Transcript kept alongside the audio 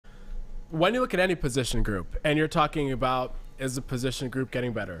when you look at any position group and you're talking about is the position group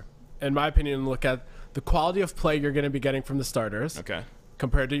getting better, in my opinion, look at the quality of play you're going to be getting from the starters. Okay.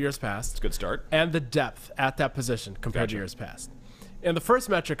 Compared to years past. It's a good start. And the depth at that position compared to years past. And the first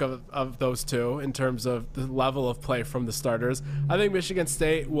metric of those two, in terms of the level of play from the starters, I think Michigan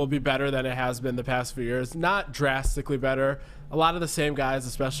State will be better than it has been the past few years. Not drastically better. A lot of the same guys,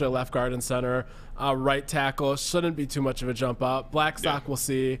 especially left guard and center. Right tackle shouldn't be too much of a jump up. Blackstock, we'll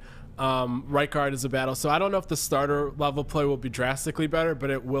see. Right guard is a battle. So I don't know if the starter level play will be drastically better,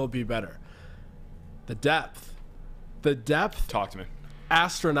 but it will be better. The depth. Talk to me.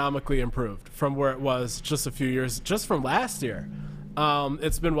 Astronomically improved from where it was just a few years, just from last year.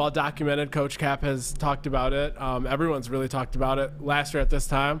 It's been well documented. Coach Cap has talked about it. Everyone's really talked about it. Last year at this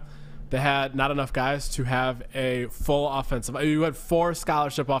time, they had not enough guys to have a full offensive. You had 4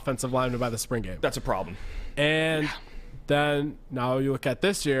 scholarship offensive linemen by the spring game. That's a problem. And then now you look at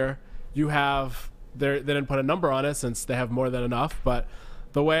this year, you have they didn't put a number on it since they have more than enough, but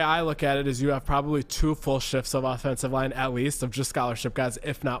the way I look at it is you have probably 2 full shifts of offensive line at least of just scholarship guys,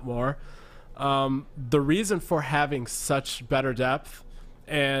 if not more. The reason for having such better depth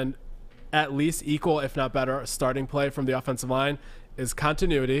and at least equal, if not better, starting play from the offensive line is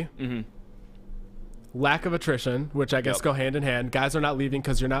continuity, lack of attrition, which I guess go hand in hand. Guys are not leaving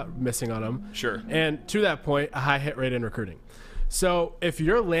because you're not missing on them. Sure. And to that point, a high hit rate in recruiting. So if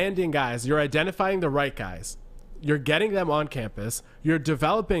you're landing guys, you're identifying the right guys, you're getting them on campus, you're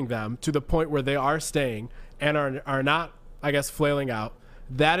developing them to the point where they are staying and are not, I guess, flailing out.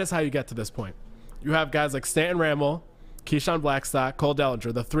 That is how you get to this point. You have guys like Stanton Ramel, Keyshawn Blackstock, Cole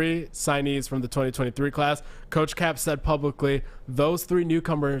Dellinger, the 3 signees from the 2023 class. Coach Cap said publicly those 3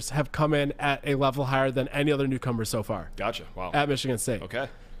 newcomers have come in at a level higher than any other newcomer so far. Gotcha. Wow. At Michigan State. Okay.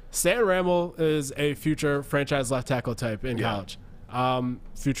 Stanton Ramel is a future franchise left tackle type in college.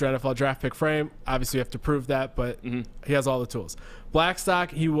 Future NFL draft pick frame. Obviously, you have to prove that, but he has all the tools.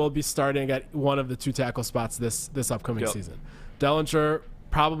 Blackstock, he will be starting at one of the 2 tackle spots this upcoming season. Dellinger,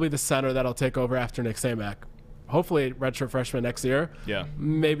 probably the center that'll take over after Nick Samac. Hopefully, redshirt freshman next year. Yeah.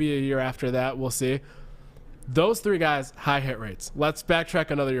 Maybe a year after that. We'll see. Those 3 guys, high hit rates. Let's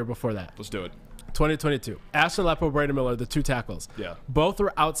backtrack another year before that. Let's do it. 2022. Ashton Lepo, Braden Miller, the 2 tackles. Yeah. Both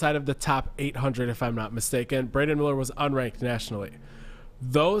were outside of the top 800, if I'm not mistaken. Braden Miller was unranked nationally.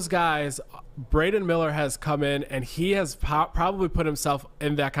 Those guys, Braden Miller has come in, and he has probably put himself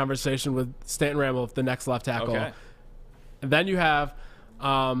in that conversation with Stanton Ramel, the next left tackle. Okay. And then you have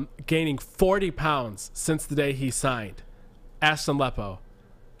gaining 40 pounds since the day he signed, Ashton Lepo.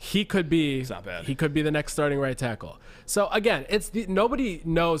 He could be. It's not bad. He could be the next starting right tackle. So again, nobody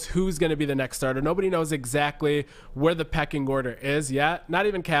knows who's going to be the next starter. Nobody knows exactly where the pecking order is yet. Not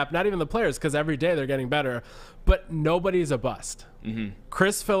even Cap, not even the players, because every day they're getting better. But nobody's a bust.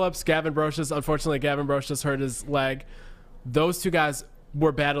 Chris Phillips, Gavin Brocious. Unfortunately, Gavin Brocious hurt his leg. Those 2 guys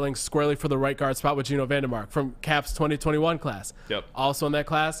were battling squarely for the right guard spot with Gino Vandermark from Cap's 2021 class. Yep. Also in that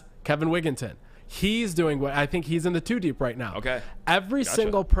class, Kevin Wigginton. He's doing what I think he's in the 2 deep right now. Okay. Every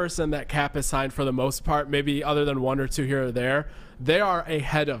single person that Cap has signed for the most part, maybe other than 1 or 2 here or there, they are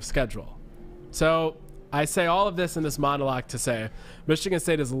ahead of schedule. So I say all of this in this monologue to say Michigan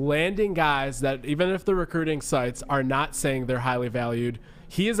State is landing guys that even if the recruiting sites are not saying they're highly valued,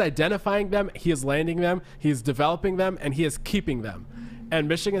 he is identifying them, he is landing them, he is developing them, and he is keeping them. And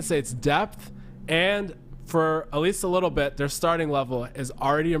Michigan State's depth and for at least a little bit, their starting level is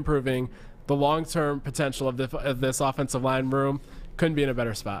already improving. The long-term potential of this offensive line room couldn't be in a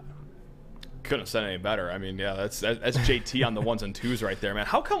better spot. Couldn't have said any better. I mean, yeah, that's JT on the 1s and 2s right there, man.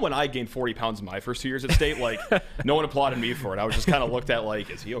 How come when I gained 40 pounds in my first 2 years at State, like, no one applauded me for it? I was just kind of looked at like,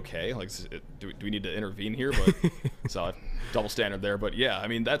 is he okay? Like, do we need to intervene here? But so double standard there. But yeah, I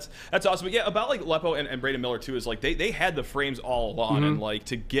mean, that's awesome. But yeah, about like Lepo and Braden Miller too is like they had the frames all along, and like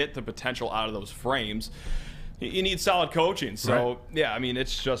to get the potential out of those frames, you need solid coaching. So yeah, I mean,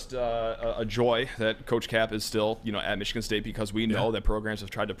 it's just a joy that Coach Cap is still, at Michigan State, because we know that programs have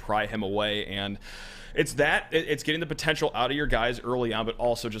tried to pry him away, and it's getting the potential out of your guys early on, but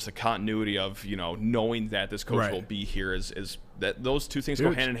also just the continuity of knowing that this coach will be here is that those 2 things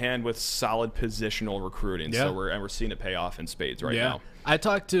go hand in hand with solid positional recruiting. So we're seeing it pay off in spades right now. I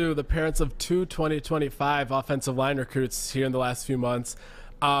talked to the parents of 2 2025 offensive line recruits here in the last few months.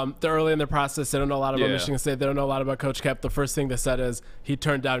 They're early in the process. They don't know a lot about Michigan State. They don't know a lot about Coach Cap. The first thing they said is he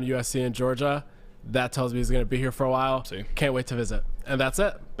turned down USC and Georgia. That tells me he's going to be here for a while. Can't wait to visit. And that's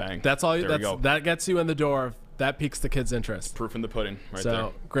it. Bang. That's all. That gets you in the door. That piques the kids' interest. Proof in the pudding right there.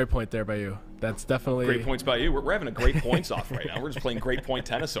 So great point there by you. That's definitely great points by you. We're having a great points off right now. We're just playing great point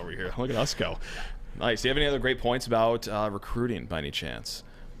tennis over here. Look at us go. Nice. Do you have any other great points about recruiting by any chance?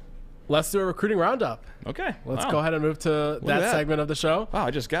 let's do a recruiting roundup. Okay. Let's Wow. go ahead and move to that segment of the show. Wow,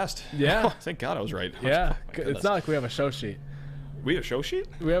 I just guessed. Yeah. Thank God I was right. Yeah. Oh, my It's not like we have a show sheet. We have a show sheet?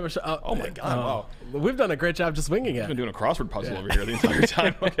 We have a show. Oh my God! Wow, We've done a great job just winging it. I've been doing a crossword puzzle over here the entire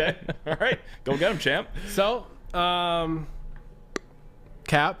time. Okay, all right, go get him, champ. So,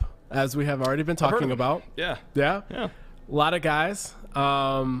 Cap, as we have already been talking about, Yeah, yeah, yeah. a lot of guys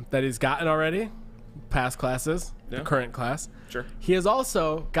that he's gotten already, past classes, the Yeah. current class. Sure. He has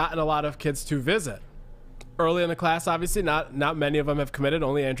also gotten a lot of kids to visit. Early in the class, obviously, not many of them have committed.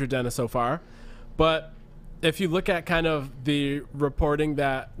 Only Andrew Dennis so far, but if you look at kind of the reporting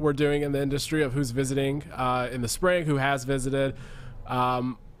that we're doing in the industry of who's visiting in the spring, who has visited,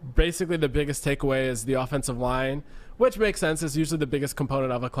 basically the biggest takeaway is the offensive line, which makes sense. It's usually the biggest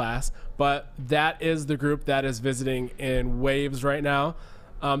component of a class, but that is the group that is visiting in waves right now.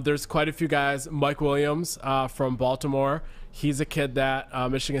 There's quite a few guys. Mike Williams from Baltimore. He's a kid that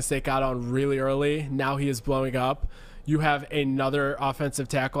Michigan State got on really early. Now he is blowing up. You have another offensive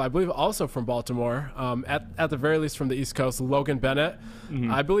tackle, I believe, also from Baltimore, at the very least from the East Coast, Logan Bennett.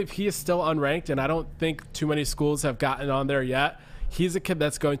 Mm-hmm. I believe he is still unranked, and I don't think too many schools have gotten on there yet. He's a kid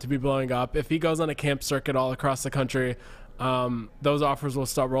that's going to be blowing up. If he goes on a camp circuit all across the country, those offers will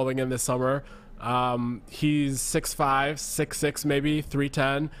start rolling in this summer. He's 6'5", 6'6", maybe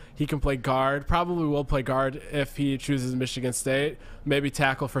 310. He can play guard. Probably will play guard if he chooses Michigan State. Maybe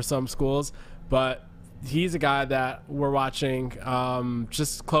tackle for some schools, but he's a guy that we're watching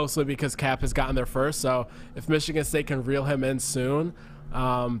just closely because Cap has gotten there first. So if Michigan State can reel him in soon,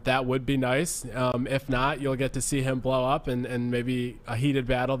 that would be nice. If not, you'll get to see him blow up and maybe a heated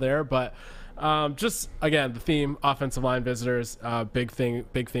battle there. But just, again, the theme, offensive line visitors, big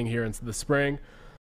thing here into the spring.